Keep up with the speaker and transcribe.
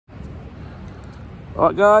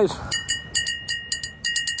Right guys,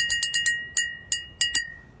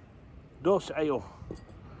 Dorset ale.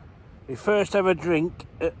 My first ever drink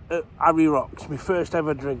at Harry Rocks. My first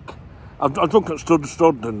ever drink. I've drunk at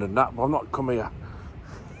Studden and that, but I've not come here.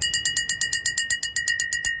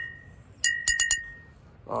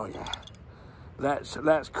 Oh yeah.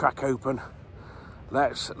 Let's crack open.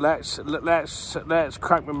 Let's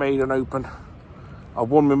crack my maiden open. I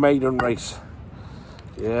won my maiden race.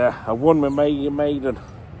 Yeah, I won my maiden.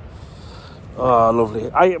 Oh,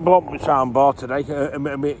 lovely. I bought my sound bar today and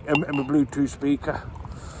my Bluetooth speaker.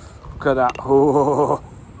 Look at that. Oh,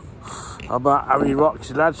 how about Harry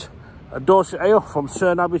Rocks, lads? A Dorset ale from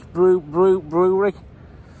Sir Nabis Brewery.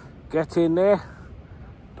 Get in there.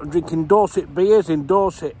 I'm drinking Dorset beers in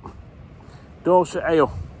Dorset. Dorset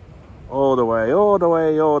ale. All the way, all the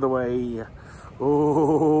way, all the way.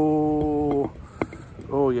 Oh,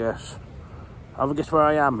 oh yes. Have a guess where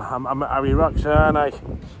I am. I'm at Harry Rocks, aren't I?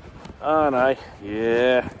 Aren't I?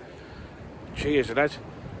 Yeah. Cheers, lads.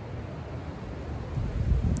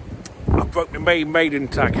 I broke my maiden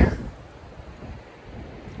tag.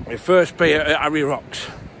 My first beer at Harry Rocks.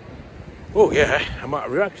 Oh yeah, I'm at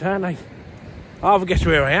Harry Rocks, aren't I? Have a guess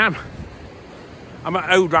where I am. I'm at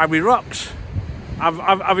Old Harry Rocks. I'm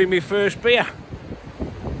having my first beer.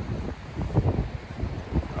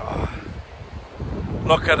 Oh,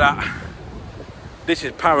 look at that. This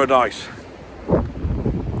is paradise.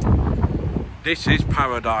 This is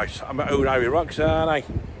paradise. I'm at Old Harry Rocks, aren't I?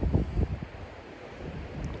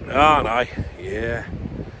 Aren't I? Yeah.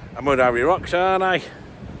 I'm at Harry Rocks, aren't I?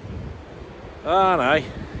 Aren't I?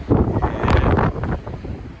 Yeah.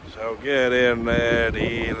 So get in there,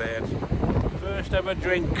 dear lads. First ever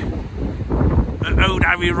drink at Old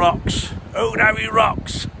Harry Rocks. Old Harry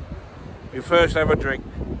Rocks. My first ever drink.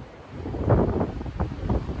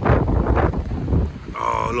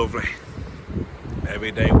 Oh, lovely.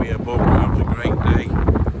 Every day we above ground's a great day.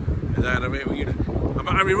 Is that a bit weird? I'm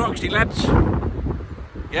at Harry Rocks, lads.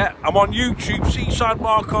 Yeah, I'm on YouTube,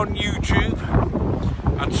 seasideMARK on YouTube,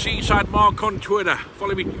 and seasideMARK on Twitter.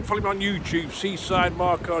 Follow me on YouTube,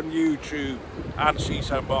 seasideMARK on YouTube, and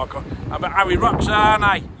seasideMARK on. I'm at Harry Rocks, aren't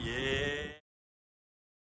I? Yeah.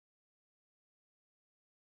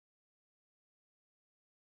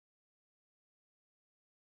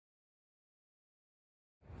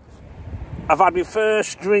 I've had my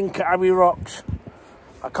first drink at Harry Rocks.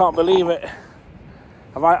 I can't believe it.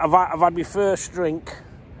 I've had my first drink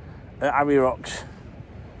at Harry Rocks.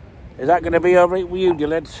 Is that going to be alright with you,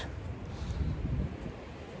 lads?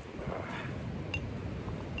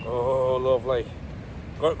 Oh, lovely.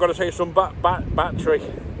 Got to say some battery.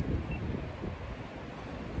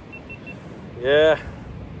 Yeah.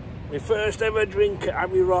 My first ever drink at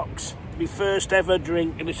Harry Rocks. My first ever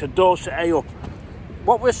drink, and it's a Dorset ale.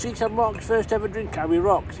 What was seasideMARK's first ever drink at Harry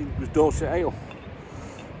Rocks? It was Dorset ale.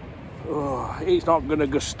 Oh, it's not going to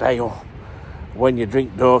go stale when you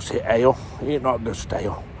drink Dorset ale. It's not going to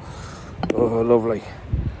stale. Oh, lovely.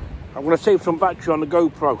 I'm going to save some battery on the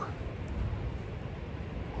GoPro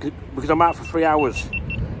because I'm out for 3 hours.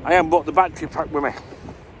 I haven't brought the battery pack with me.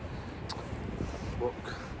 Look.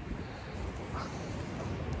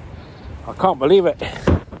 I can't believe it.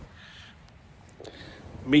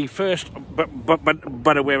 Me first, but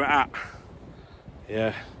where it at?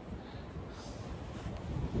 Yeah.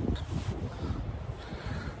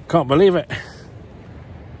 Can't believe it.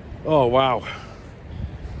 Oh wow.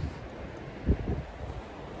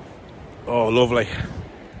 Oh lovely.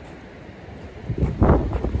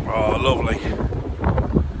 Oh lovely.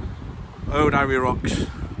 Old Harry Rocks.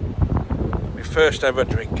 My first ever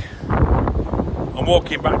drink. I'm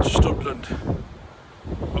walking back to Studland.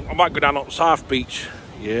 I might go down on South Beach.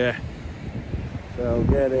 Yeah. So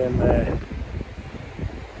get in there.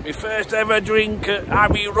 My first ever drink at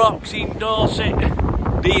Harry Rocks in Dorset.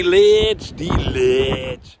 The lads.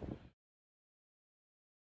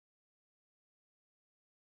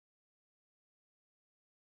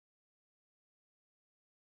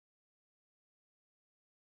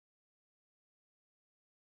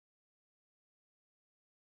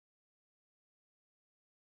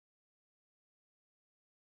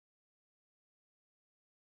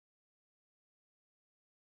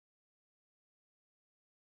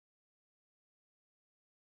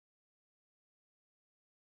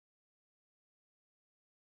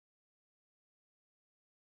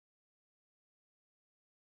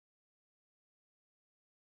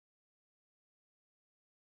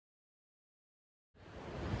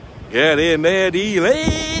 Get in there, the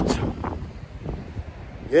lads.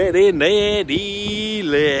 Get in there, the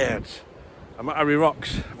lads. I'm at Harry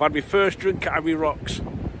Rocks. I've had my first drink at Harry Rocks.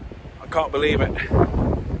 I can't believe it.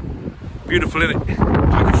 Beautiful, innit?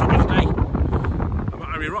 Like a summer's day. I'm at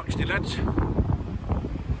Harry Rocks, lads.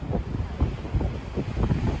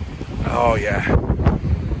 Oh yeah. Harry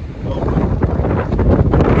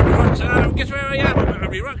Rocks, guess where I am? I'm at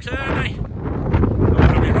Harry Rocks, aren't I? I'm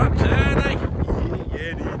at Harry Rocks, aren't I?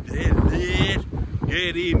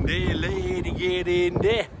 Get in there, lady. Get in there, lady. Get in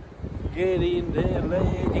there. Get in there,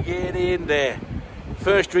 lady. Get in there.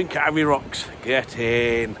 First drink at Harry Rocks. Get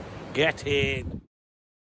in. Get in.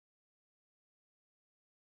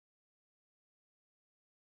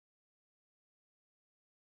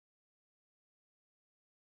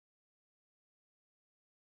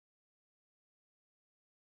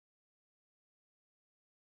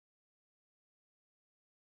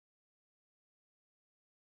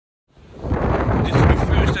 This is my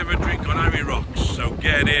first ever drink on Harry Rocks, so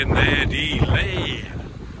get in there, delay.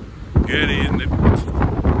 Get in there.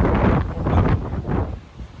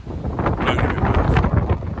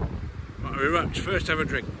 Harry Rocks, first ever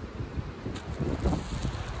drink.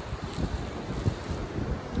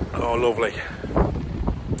 Oh, lovely.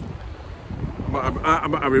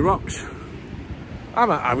 I'm at Harry Rocks.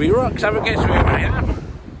 I'm at Harry Rocks. Have a guess where I am.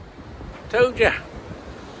 Told you.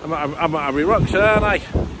 I'm at Harry Rocks, aren't I?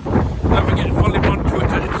 Don't forget to follow me on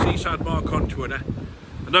Twitter, seasideMARK on Twitter.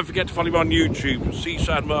 And don't forget to follow me on YouTube,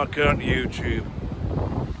 seasideMARK on YouTube.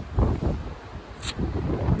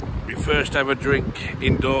 My first ever drink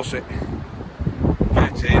in Dorset.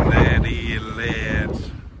 Get in there, you lads.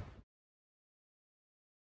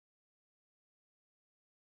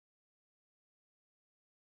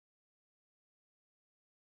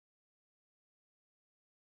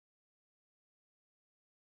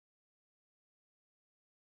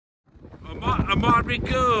 Am I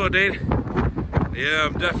recording? Yeah,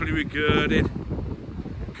 I'm definitely recording.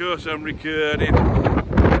 Of course I'm recording.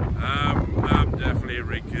 I'm definitely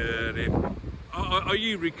recording. Are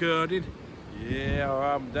you recording? Yeah,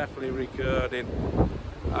 I'm definitely recording.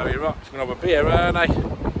 Harry Rocks, gonna have a beer, aren't I?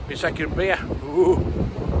 My second beer. Ooh.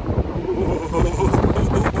 Ooh,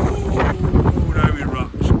 Harry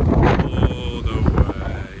Rocks. All the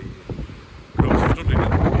way.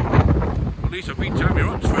 At least I've been to Harry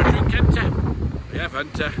Rocks for a drink, haven't I? Yeah,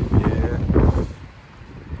 Fanta. Yeah.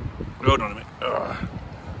 Hold on a minute. Oh,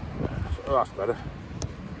 that's better.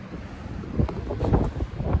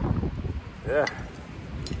 Yeah.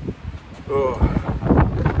 Oh.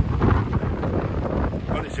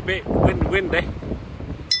 Well, it's a bit windy.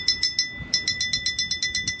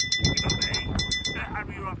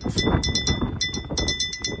 Harry Rocks.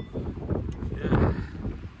 Yeah.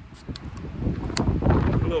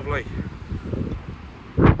 Lovely.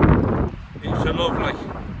 It's so lovely.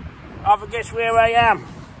 Have a guess where I am.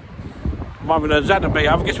 I'm having a Zanabe.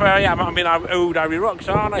 Have a guess where I am. I'm in old Harry Rocks,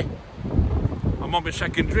 aren't I? I'm on my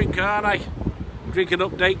second drink, aren't I? Drinking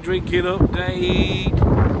update, drinking update.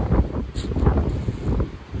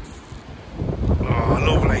 Oh,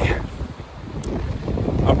 lovely.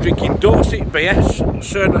 I'm drinking Dorset beer,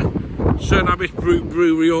 Sir Abbott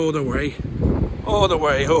Brewery all the way. All the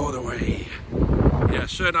way, all the way. Yeah,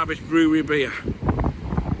 Sir Abbott Brewery beer.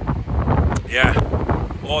 Yeah,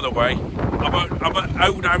 all the way. I'm at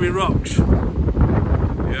old Harry Rocks.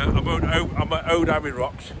 Yeah, I'm at old Harry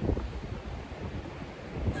Rocks.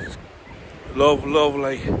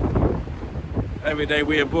 Lovely. Every day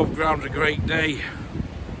we above ground's a great day.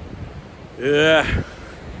 Yeah.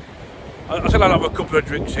 I said I'll have a couple of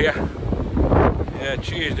drinks here. Yeah,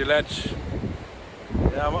 cheers, the lads.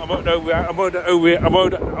 Yeah, I'm at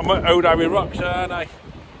old Harry Rocks, aren't I?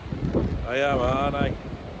 I am, aren't I?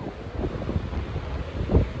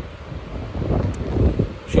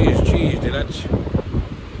 Cheers, the lads.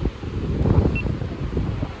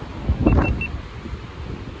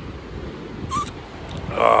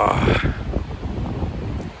 Oh.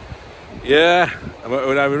 Yeah, I'm at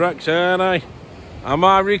old Harry Rocks, aren't I? Am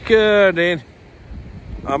I recording?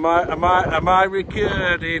 Am I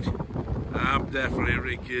recording? I'm definitely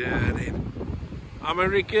recording. Am I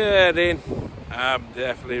recording? I'm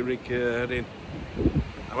definitely recording.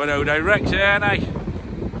 I'm at old Harry Rocks, aren't I?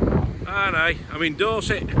 Aren't I? I'm in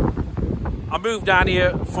Dorset. I moved down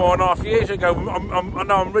here 4.5 years ago.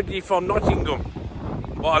 I'm originally from Nottingham.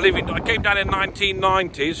 But I came down in the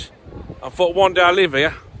 1990s. I thought one day I'd live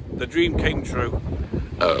here. The dream came true.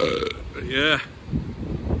 Yeah.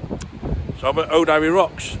 So I'm at old Harry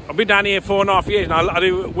Rocks. I've been down here 4.5 years and I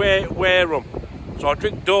do wear them. So I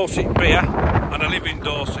drink Dorset beer and I live in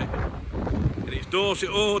Dorset. And it's Dorset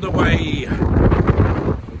all the way.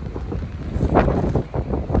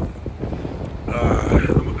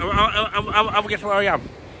 I'll guess where I am.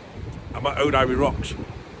 I'm at old Harry Rocks.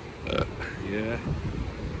 Yeah.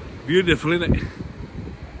 Beautiful, isn't it?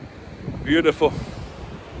 Beautiful.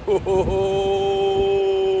 Oh,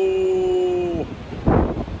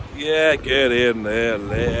 yeah, get in there,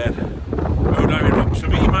 lad. Oh, now he rocks for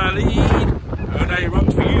me, my lad. Oh, now he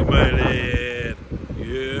rocks for you, my lad.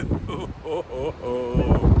 Yeah.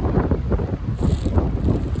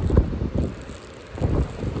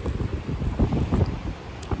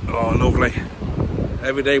 Oh, lovely.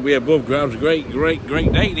 Every day we're above ground's a great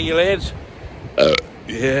day to you, lads.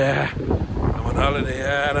 Yeah. I'm on holiday,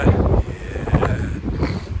 aren't I?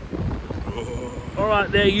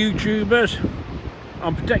 Alright there, YouTubers.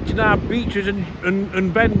 I'm protecting our beaches and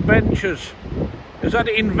benches. Is that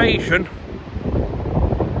an invasion?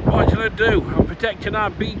 What shall I do? I'm protecting our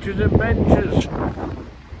beaches and benches.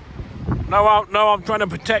 No, I'm trying to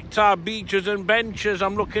protect our beaches and benches.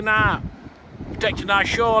 I'm looking at protecting our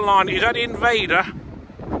shoreline. Is that invader?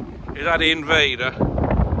 Is that invader?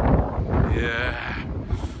 Yeah.